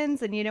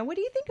questions, and, what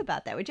do you think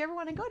about that? Would you ever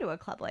want to go to a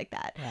club like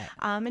that? Right.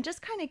 And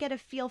just kind of get a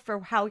feel for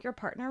how your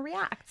partner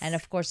reacts. And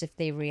of course, if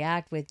they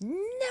react with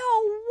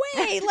no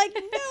way, like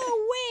no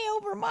way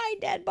over my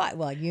dead body,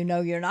 well,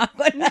 you're not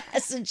going to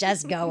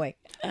suggest going.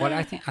 Well,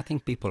 I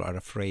think people are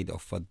afraid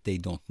of what they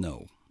don't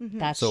know.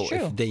 That's So true.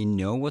 if they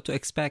know what to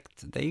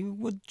expect, they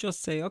would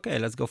just say, okay,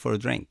 let's go for a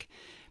drink.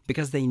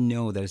 Because they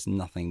know there's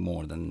nothing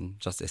more than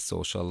just a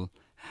social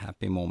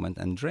happy moment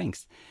and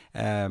drinks.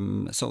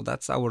 So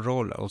that's our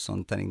role also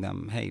in telling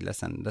them, hey,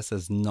 listen, this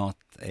is not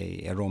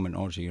a Roman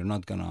orgy. You're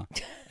not gonna,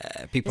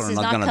 people This are is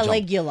not not gonna jump.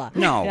 Caligula.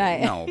 No,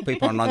 Right. no,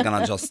 people are not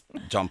gonna just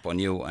jump on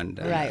you. And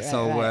Right,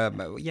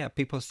 so yeah,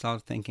 people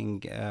start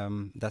thinking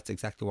that's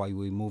exactly why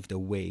we moved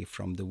away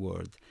from the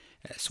word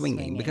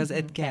swinging, because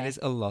it carries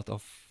a lot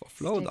of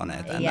load on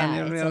it, and Yeah, then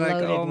it's you're a like,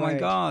 loaded oh my word.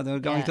 god, we're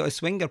going Yeah. to a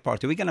swinger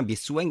party, we're gonna be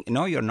swing.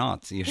 No, you're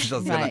not. You're just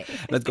Right. gonna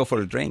let's go for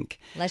a drink.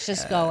 Let's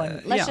just go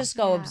and let's yeah. just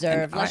go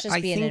observe. And Let's just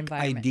I be in an think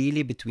environment.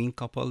 ideally between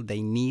couple,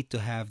 they need to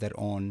have their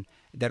own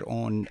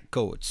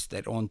codes,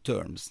 their own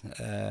terms.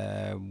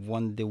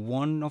 When the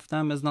one of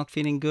them is not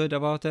feeling good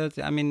about it,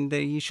 I mean,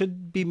 they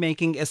should be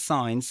making a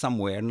sign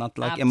somewhere, not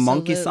like a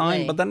monkey sign,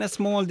 Absolutely. but then a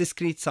small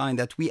discreet sign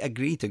that we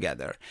agree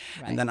together.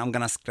 Right. And then I'm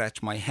gonna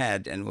scratch my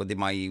head and with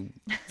my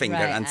finger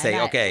Right, and say,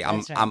 I- okay,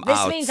 that's right. I'm this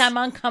out. means I'm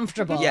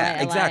uncomfortable. Yeah,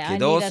 I exactly.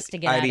 need Those us to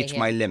get I out of reach here.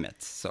 my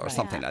limits or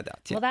something like that.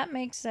 Yeah. Well, that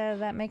makes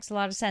a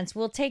lot of sense.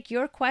 We'll take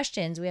your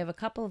questions. We have a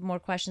couple of more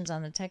questions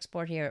on the text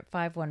board here at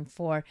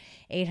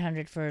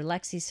 514-800 for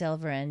Lexi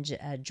Silver and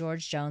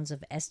George Jones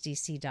of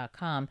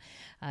SDC.com.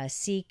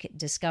 Seek,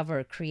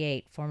 Discover,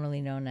 Create,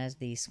 formerly known as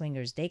the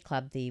Swingers Day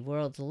Club, the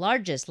world's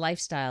largest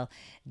lifestyle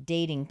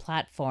dating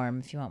platform.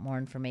 If you want more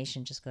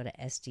information, just go to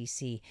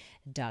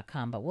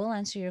SDC.com. But we'll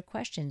answer your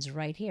questions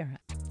right here.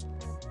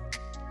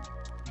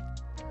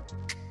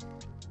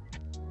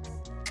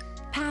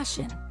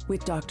 Passion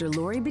with Dr.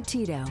 Laurie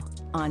Betito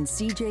on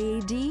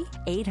CJAD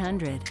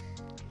 800.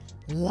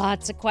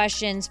 Lots of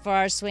questions for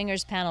our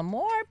swingers panel.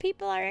 More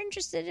people are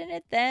interested in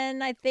it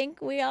than I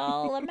think we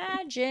all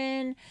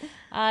imagine.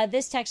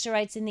 This texter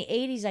writes, in the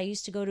 80s, I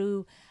used to go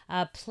to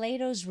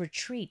Plato's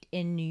Retreat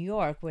in New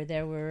York where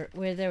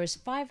there was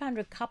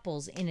 500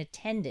 couples in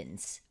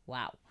attendance.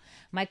 Wow.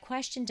 My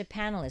question to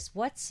panelists,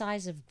 what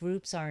size of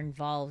groups are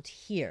involved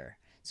here?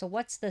 So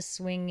what's the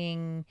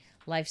swinging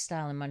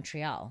lifestyle in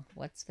Montreal?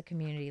 What's the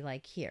community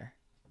like here?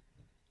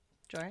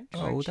 George?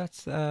 Oh,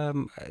 that's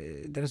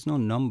there's no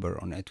number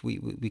on it.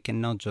 We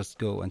cannot just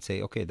go and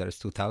say, okay, there's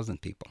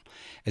 2,000 people.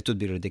 It would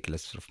be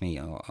ridiculous of me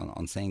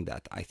on saying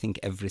that. I think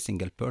every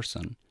single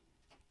person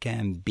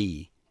can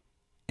be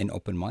an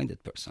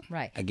open-minded person.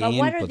 Right. Again, but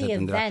what are put the it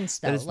in the- events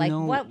though? there's Like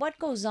no- what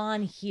goes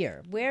on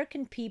here? Where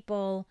can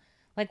people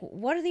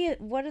what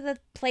are the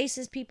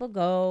places people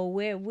go?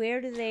 Where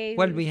do they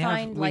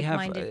find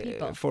like-minded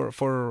people?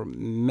 For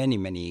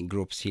many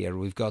groups here.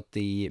 We've got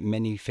the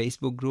many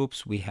Facebook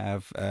groups. We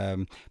have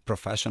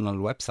professional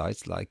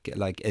websites like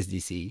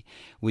SDC.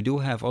 We do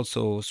have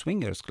also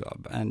swingers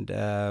club,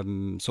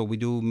 and so we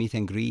do meet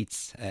and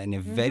greets in a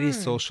very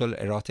social,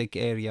 erotic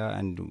area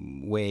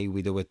and way.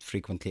 We do it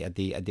frequently at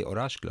the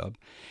Orage Club,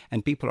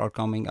 and people are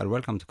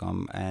welcome to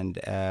come, and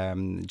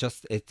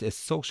just it's a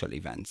social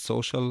event,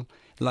 social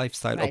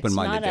lifestyle, Right,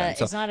 open-minded event.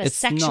 It's not a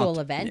sexual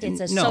event; it's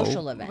a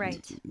social event.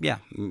 Right. Yeah,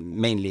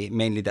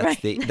 mainly that's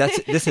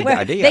this is the Where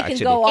idea. they can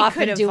actually. go off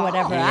could and do evolve.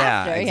 whatever Yeah,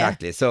 after.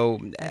 exactly. So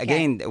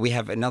again, we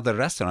have another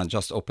restaurant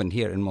just opened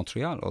here in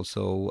Montreal.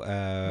 Also,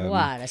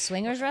 What, a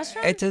swingers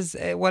restaurant? it is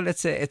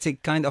it's a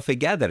kind of a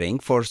gathering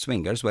for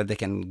swingers where they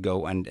can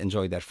go and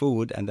enjoy their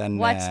food, and then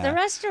What's the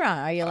restaurant?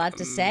 Are you allowed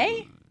to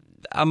say?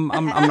 I'm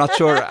not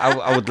sure.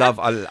 I would love.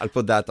 I'll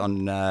put that on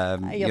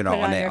You'll put it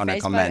on your a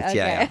Facebook? comment. Okay.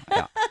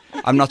 Yeah.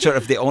 I'm not sure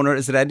if the owner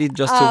is ready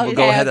just to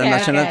go ahead and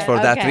mention it for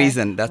that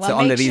reason. That's the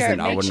only reason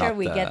I would not.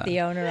 Make sure we get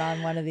the owner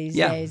on one of these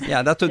days.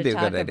 Yeah, that would to be a good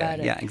talk idea. about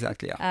it. Yeah,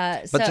 exactly.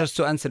 Yeah. So- But just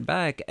to answer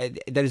back,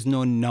 there is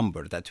no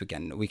number that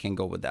we can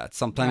go with that.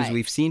 Sometimes Right.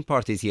 we've seen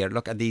parties here.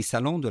 Look at the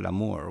Salon de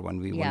l'Amour when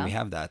we Yeah.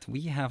 have that.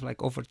 We have like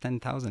over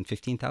 10,000,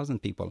 15,000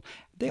 people.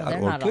 They Well, are they're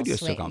all not all curious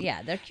to swing- come. Yeah,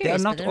 they're They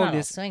curious, are but not they're not all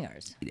always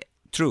swingers.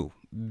 true,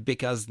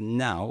 because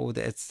now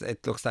it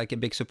looks like a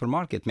big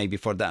supermarket maybe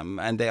for them,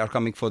 and they are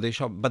coming for the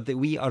shop. But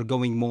we are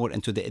going more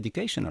into the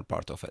educational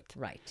part of it.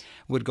 Right.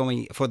 We're going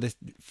for the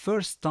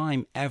first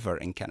time ever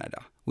in Canada.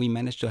 We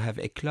managed to have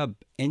a club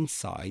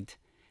inside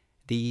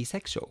the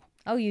sex show.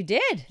 Oh, you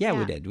did? Yeah,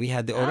 we did. We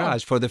had the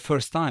Orage for the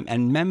first time,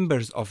 and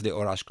members of the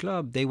Orage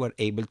Club, they were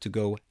able to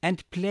go and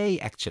play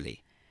actually.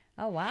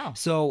 Oh, wow.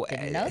 So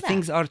Didn't know that.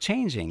 things are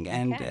changing,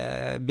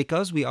 and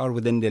because we are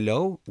within the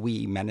law, we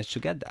managed to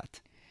get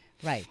that.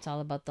 Right. It's all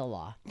about the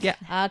law. Yeah.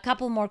 A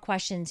couple more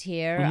questions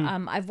here.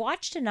 I've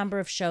watched a number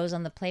of shows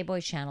on the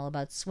Playboy channel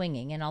about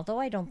swinging, and although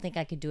I don't think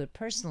I could do it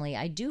personally,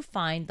 I do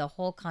find the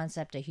whole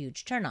concept a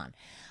huge turn on.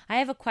 I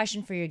have a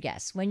question for your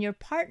guests. When your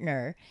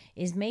partner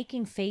is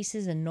making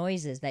faces and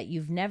noises that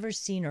you've never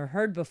seen or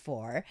heard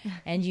before,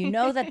 and you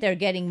know that they're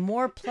getting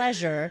more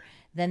pleasure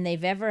than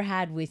they've ever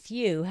had with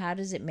you, how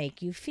does it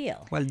make you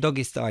feel? Well,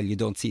 doggy style, you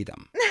don't see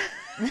them.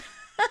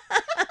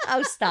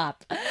 Oh,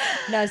 stop.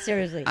 No,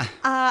 seriously.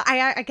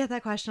 I get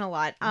that question a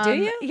lot. Do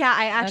you? Yeah,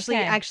 I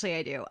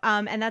Okay. do.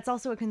 And that's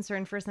also a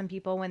concern for some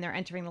people when they're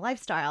entering the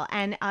lifestyle.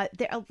 And a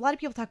lot of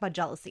people talk about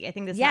jealousy. I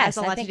think this has Yes,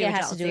 a lot I think to do it with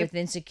has to jealousy. do with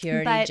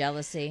insecurity, But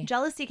jealousy.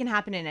 Jealousy can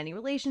happen in any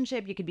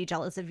relationship. You could be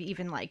jealous of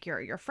even like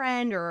your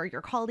friend or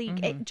your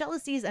colleague.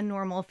 Jealousy is a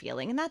normal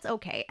feeling, and that's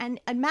okay.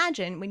 And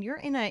imagine when you're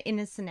in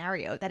a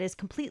scenario that is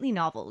completely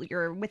novel.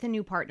 You're with a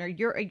new partner.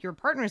 Your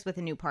partner's with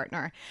a new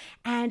partner,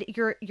 and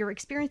you're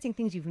experiencing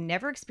things you've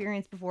never experienced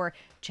before.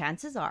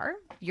 Chances are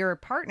your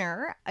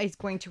partner is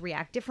going to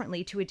react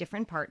differently to a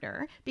different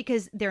partner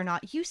because they're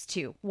not used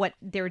to what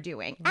they're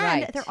doing, and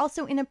Right. they're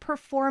also in a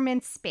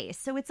performance space,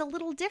 so it's a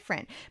little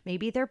different.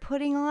 Maybe they're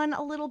putting on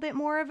a little bit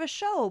more of a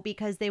show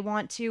because they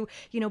want to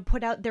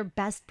put out their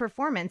best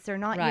performance. They're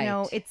not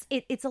Right.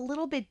 it's a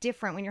little bit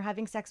different when you're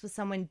having sex with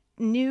someone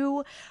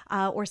new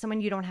or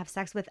someone you don't have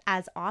sex with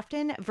as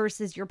often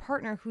versus your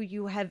partner who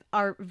you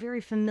are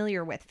very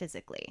familiar with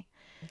physically.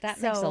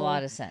 That makes a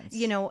lot of sense.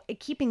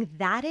 Keeping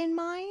that in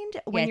mind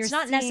when you're it's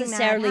not seeing that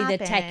necessarily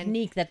the happen.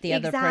 technique that the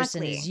other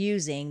person Exactly. is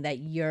using that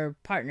your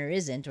partner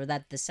isn't, or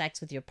that the sex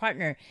with your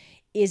partner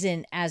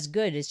isn't as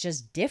good. It's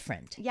just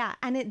different. Yeah,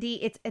 and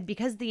it's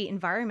because the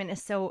environment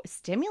is so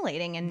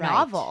stimulating and Right.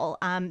 novel.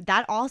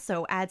 That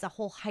also adds a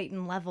whole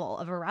heightened level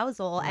of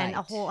arousal and a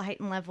Right. whole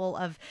heightened level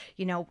of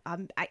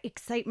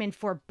excitement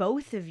for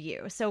both of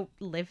you. So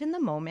live in the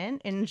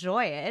moment,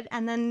 enjoy it,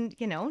 and then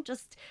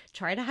just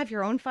try to have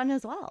your own fun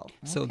as well.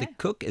 So the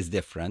cook is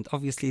different.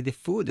 Obviously, the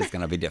food is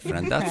going to be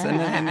different. That's in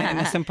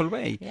a simple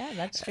way. Yeah,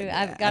 that's true.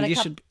 I've got And a you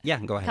couple. should, yeah,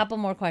 go ahead. Couple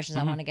more questions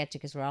I want to get to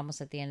because we're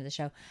almost at the end of the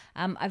show.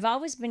 I've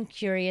always been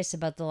curious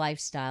about the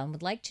lifestyle and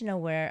would like to know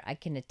where I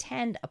can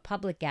attend a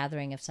public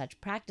gathering of such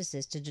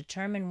practices to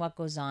determine what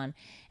goes on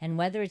and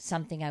whether it's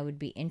something I would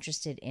be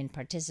interested in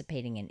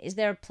participating in. Is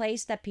there a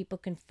place that people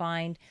can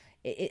find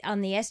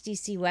on the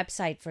SDC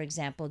website, for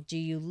example? Do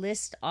you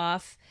list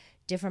off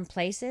different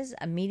places,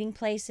 meeting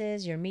places,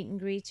 your meet and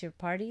greets, your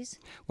parties?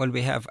 Well,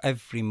 we have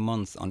every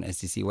month on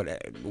SDC,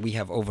 we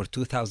have over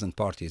 2,000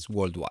 parties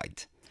worldwide.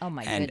 Oh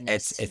my and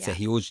goodness! it's a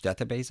huge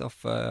database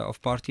of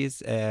parties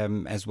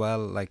as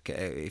well. Like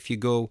if you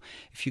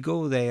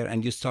go there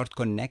and you start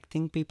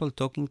connecting people,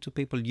 talking to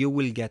people, you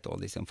will get all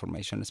this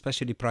information.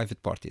 Especially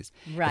private parties.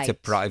 Right. It's a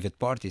private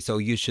party, so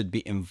you should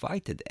be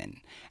invited in.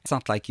 It's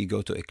not like you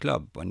go to a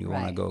club when you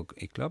want to go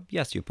a club.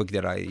 Yes, you pick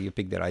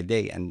the right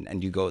day and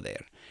you go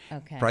there.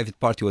 Okay. Private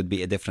party would be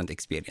a different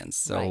experience.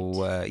 So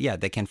Right.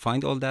 they can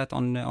find all that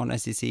on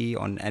SDC,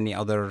 on any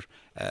other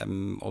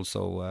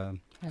also.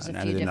 There's a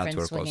and few another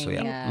different network also,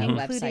 swinging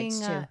websites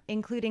too.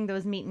 Including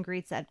those meet and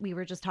greets that we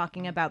were just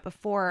talking about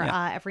before.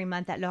 Every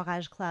month at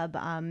L'Orage Club,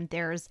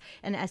 there's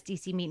an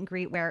SDC meet and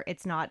greet where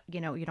it's not,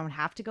 you don't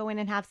have to go in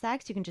and have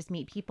sex. You can just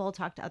meet people,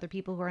 talk to other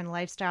people who are in the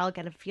lifestyle,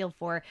 get a feel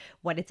for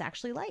what it's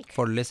actually like.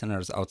 For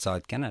listeners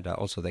outside Canada,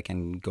 also they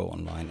can go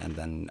online and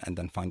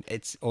then find.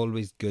 It's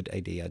always good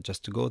idea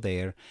just to go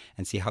there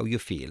and see how you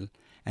feel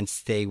and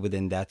stay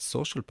within that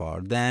social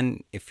part.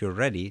 Then if you're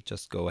ready,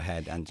 just go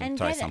ahead and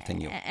try something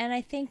new. And I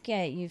think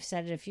you've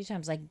said it a few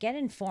times, like get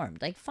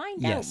informed, like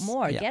find out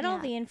more, get all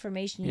the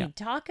information you need.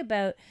 Talk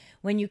about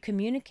when you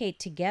communicate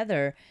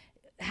together,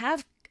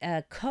 have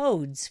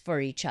codes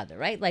for each other,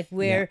 right? Like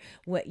where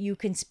what you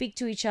can speak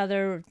to each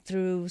other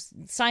through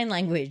sign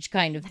language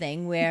kind of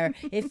thing, where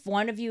if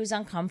one of you is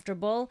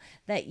uncomfortable,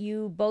 that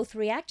you both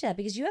react to that,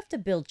 because you have to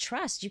build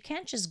trust. You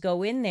can't just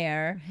go in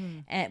there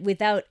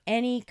without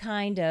any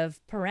kind of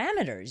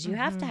parameters. You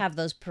have to have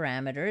those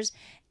parameters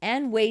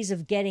and ways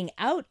of getting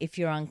out if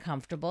you're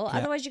uncomfortable.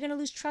 Otherwise, you're going to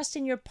lose trust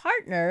in your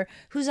partner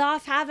who's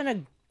off having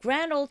a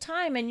grand old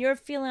time and you're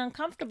feeling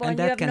uncomfortable and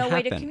you have no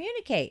way to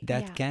communicate.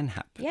 That can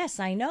happen. Yes,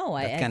 I know.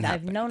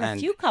 I've known a And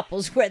few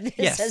couples where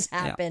this has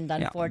happened, yeah,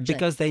 unfortunately.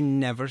 because they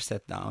never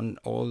set down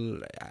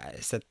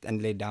set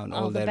and lay down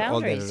all their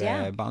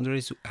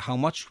boundaries, how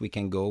much we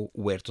can go,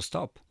 where to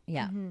stop.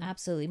 Yeah,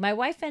 absolutely. My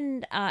wife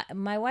and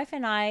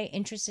I,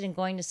 interested in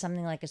going to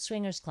something like a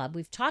swingers club,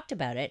 we've talked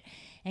about it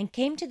and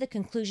came to the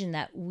conclusion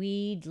that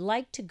we'd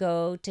like to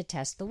go to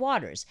test the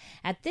waters.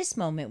 At this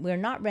moment, we're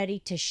not ready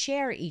to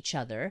share each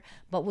other,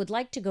 but would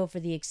like to go for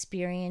the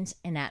experience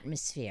and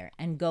atmosphere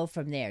and go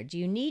from there. Do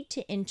you need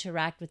to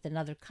interact with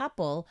another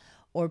couple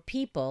or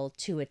people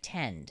to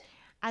attend?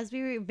 As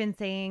we've been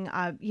saying,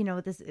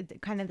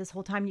 this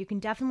whole time, you can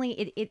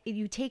definitely,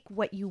 you take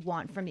what you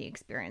want from the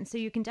experience. So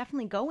you can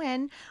definitely go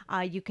in,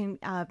 you can,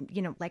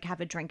 have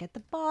a drink at the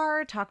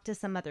bar, talk to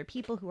some other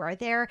people who are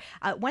there.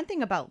 One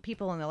thing about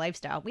people in the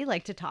lifestyle, we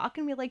like to talk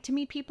and we like to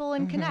meet people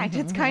and connect.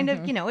 It's kind of,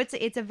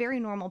 it's a very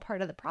normal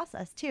part of the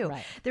process too.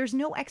 Right. There's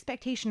no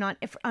expectation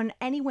on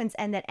anyone's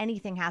end that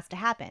anything has to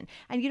happen.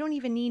 And you don't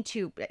even need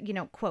to,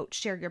 quote,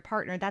 share your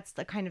partner. That's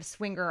the kind of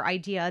swinger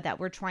idea that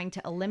we're trying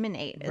to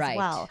eliminate as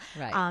well.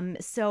 Right.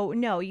 So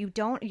no,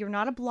 you're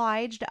not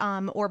obliged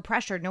or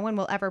pressured. No one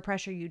will ever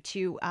pressure you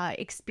to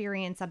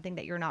experience something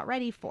that you're not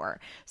ready for.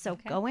 So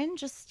go in,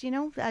 just, see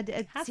how you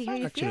feel.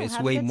 Actually, it's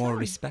Have a way good more time.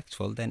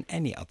 respectful than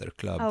any other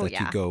club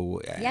you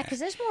go. Because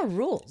there's more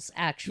rules,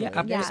 actually.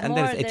 Yeah, and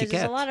there's etiquette.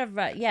 There's a lot of,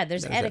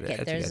 there's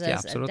etiquette. There's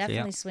absolutely,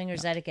 definitely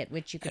swingers etiquette,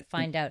 which you could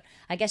find out.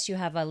 I guess you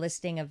have a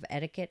listing of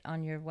etiquette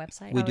on your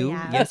website? We do.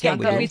 Yeah. Yes, Okay,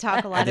 we good. do. We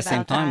talk a lot At the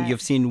same about time, that.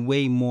 you've seen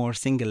way more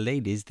single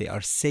ladies. They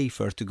are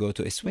safer to go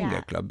to a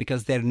swinger club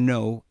because their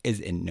no is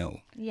a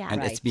no. Yeah.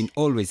 And Right. it's been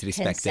always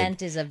respected.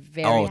 Consent is a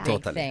very big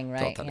totally, thing,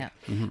 right? totally.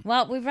 Yeah.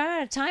 Well, we've run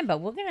out of time,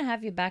 but we're going to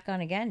have you back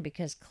on again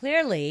because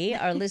clearly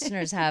our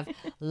listeners have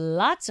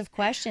lots of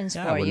questions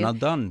for we're you. not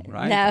done,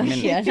 right? No,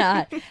 you're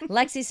not.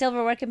 Lexi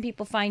Silver, where can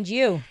people find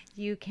you?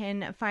 You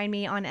can find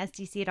me on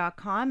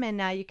sdc.com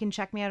and you can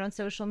check me out on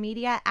social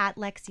media at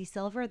Lexi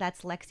Silver.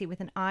 That's Lexi with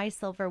an I,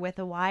 Silver with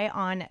a Y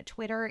on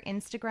Twitter,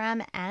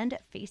 Instagram, and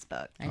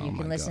Facebook. And you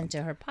can listen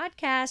to her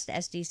podcast,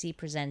 SDC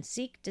Presents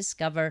Seek,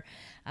 Discover,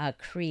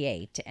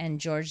 Create. And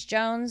George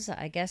Jones,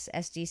 I guess,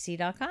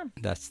 SDC.com.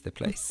 That's the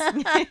place.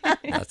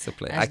 That's the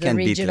place. As I the can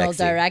beat regional Lexi.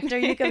 director,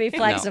 you can be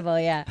flexible,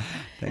 yeah.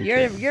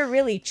 You're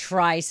really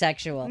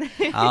trisexual.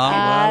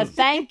 Well,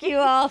 Thank you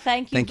all.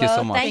 Thank you Thank both. you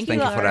so much. Thank you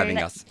for all. having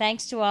us.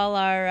 Thanks to all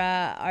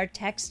our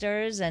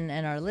texters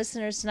and our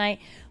listeners tonight.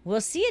 We'll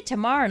see you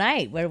tomorrow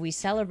night where we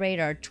celebrate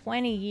our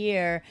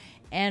 20-year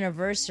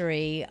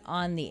anniversary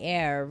on the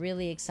air.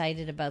 Really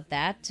excited about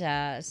that.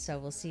 So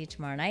we'll see you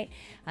tomorrow night.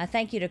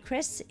 Thank you to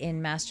Chris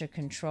in Master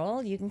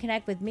Control. You can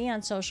connect with me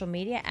on social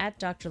media at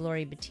Dr.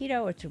 Laurie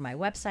Betito or through my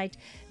website,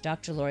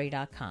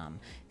 drlaurie.com.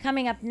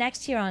 Coming up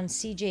next here on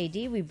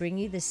CJD, we bring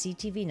you the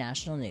CTV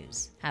National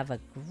News. Have a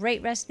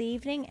great rest of the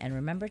evening and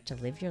remember to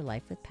live your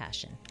life with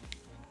passion.